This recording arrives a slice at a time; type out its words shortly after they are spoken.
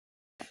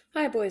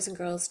Hi, boys and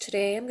girls.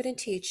 Today I'm going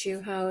to teach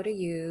you how to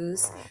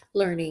use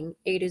Learning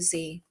A to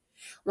Z.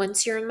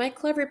 Once you're on my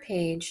Clever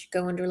page,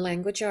 go under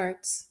Language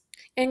Arts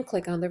and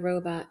click on the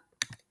robot.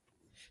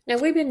 Now,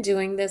 we've been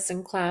doing this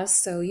in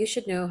class, so you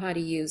should know how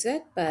to use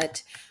it,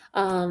 but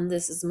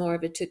this is more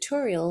of a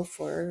tutorial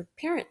for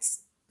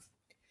parents.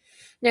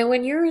 Now,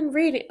 when you're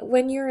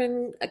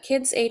in a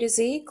Kids A to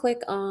Z,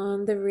 click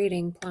on the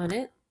Reading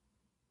Planet.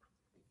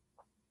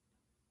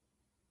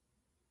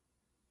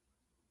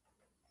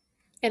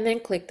 And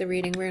then click the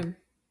Reading Room.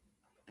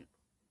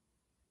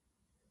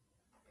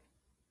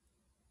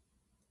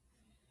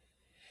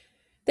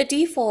 The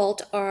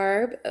default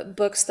are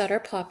books that are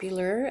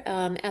popular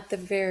at the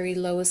very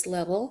lowest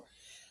level.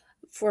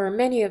 For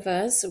many of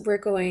us, we're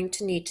going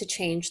to need to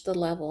change the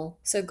level.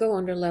 So go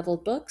under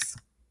Leveled Books.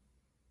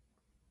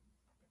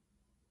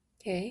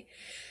 Okay.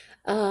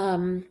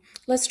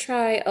 Let's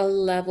try a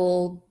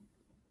level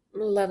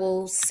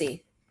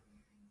C.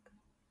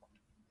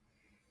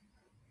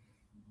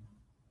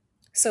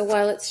 So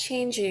while it's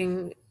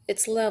changing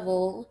its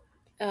level,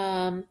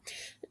 I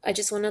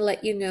just want to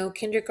let you know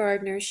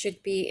kindergartners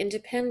should be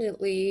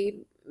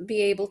independently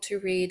be able to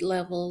read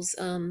levels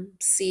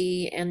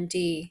C and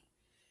D.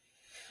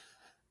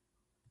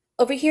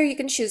 Over here, you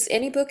can choose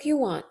any book you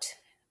want.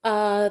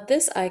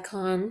 This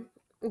icon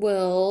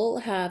will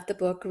have the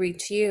book read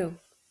to you.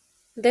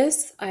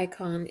 This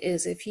icon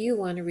is if you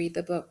want to read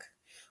the book.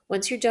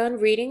 Once you're done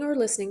reading or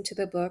listening to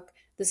the book,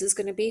 this is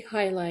going to be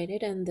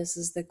highlighted and this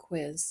is the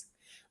quiz.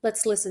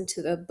 Let's listen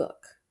to the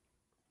book.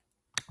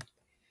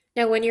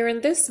 Now, when you're in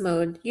this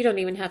mode, you don't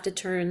even have to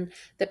turn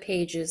the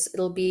pages.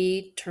 It'll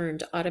be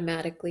turned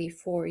automatically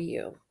for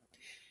you.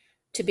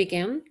 To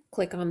begin,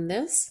 click on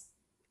this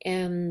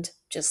and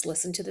just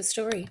listen to the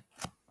story.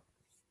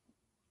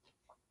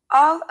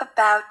 All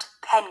About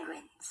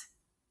Penguins,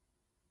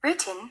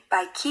 written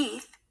by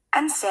Keith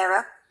and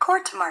Sarah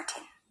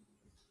Courtemartin.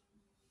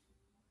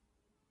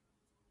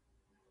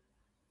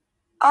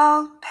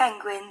 All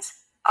penguins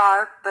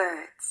are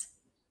birds.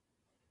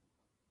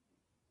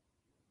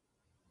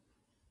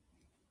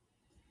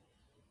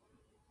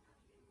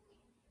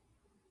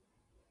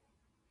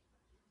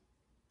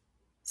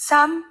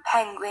 Some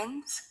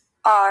penguins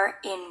are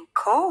in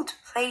cold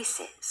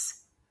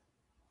places.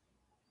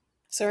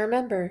 So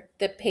remember,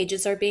 the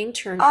pages are being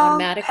turned All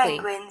automatically.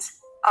 penguins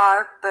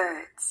are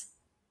birds.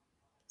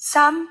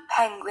 Some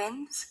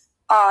penguins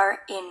are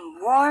in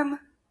warm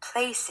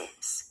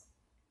places.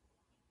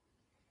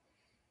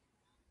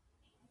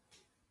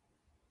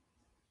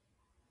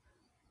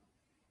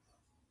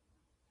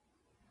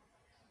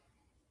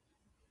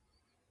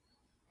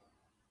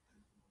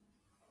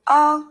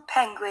 All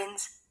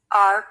penguins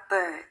are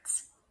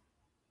birds.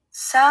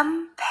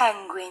 Some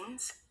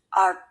penguins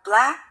are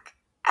black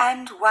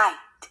and white.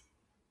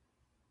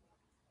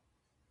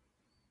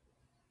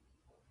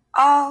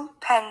 All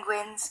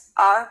penguins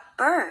are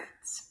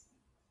birds.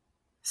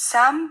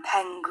 Some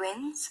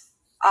penguins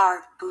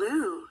are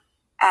blue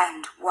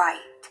and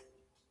white.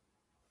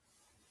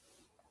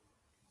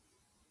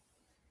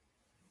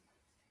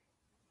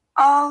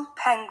 All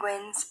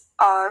penguins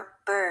are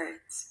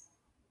birds.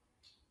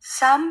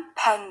 Some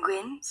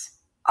penguins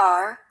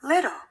are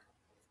little.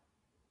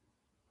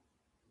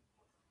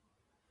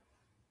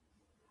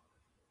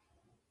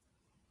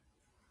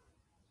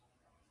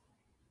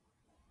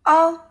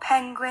 All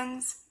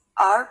penguins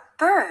are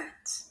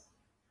birds.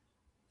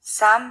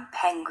 Some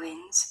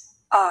penguins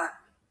are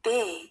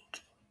big.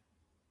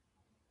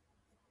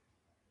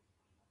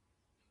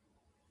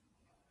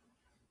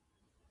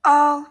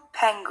 All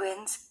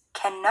penguins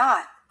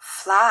cannot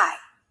fly.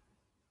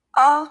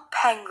 All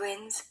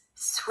penguins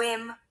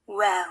swim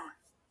well.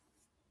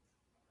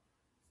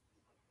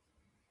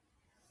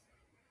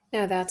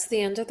 Now that's the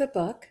end of the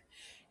book.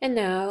 And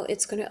now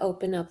it's going to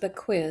open up a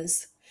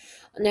quiz.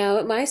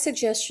 Now, my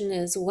suggestion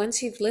is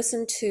once you've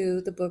listened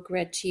to the book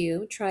read to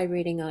you, try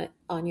reading it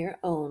on your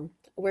own.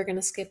 We're going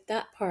to skip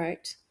that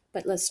part,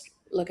 but let's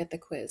look at the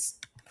quiz.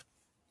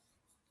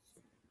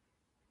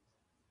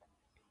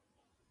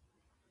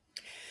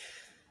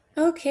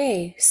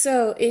 Okay,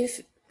 so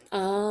if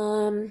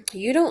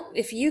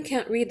you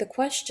can't read the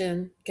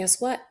question,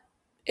 guess what?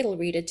 It'll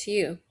read it to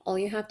you. All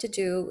you have to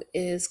do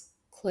is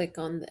click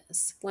on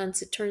this.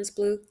 Once it turns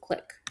blue,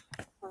 click.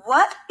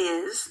 What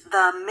is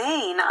the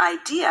main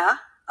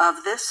idea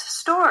of this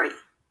story?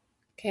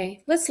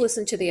 Okay, let's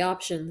listen to the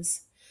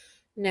options.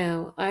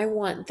 Now, I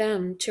want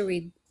them to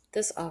read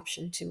this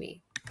option to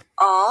me.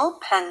 All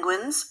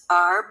penguins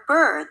are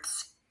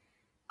birds,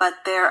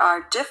 but there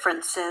are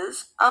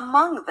differences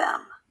among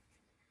them.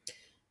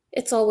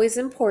 It's always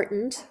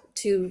important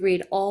to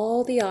read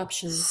all the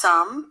options.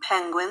 Some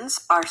penguins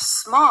are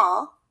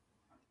small,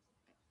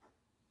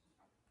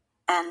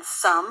 and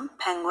some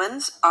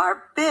penguins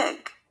are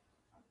big.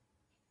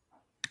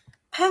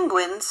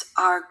 Penguins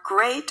are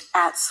great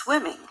at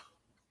swimming,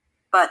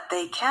 but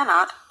they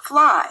cannot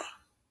fly.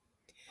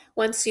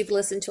 Once you've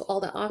listened to all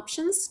the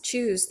options,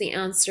 choose the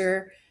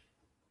answer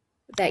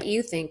that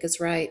you think is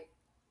right,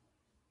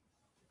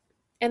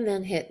 and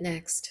then hit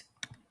next.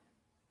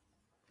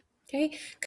 Okay,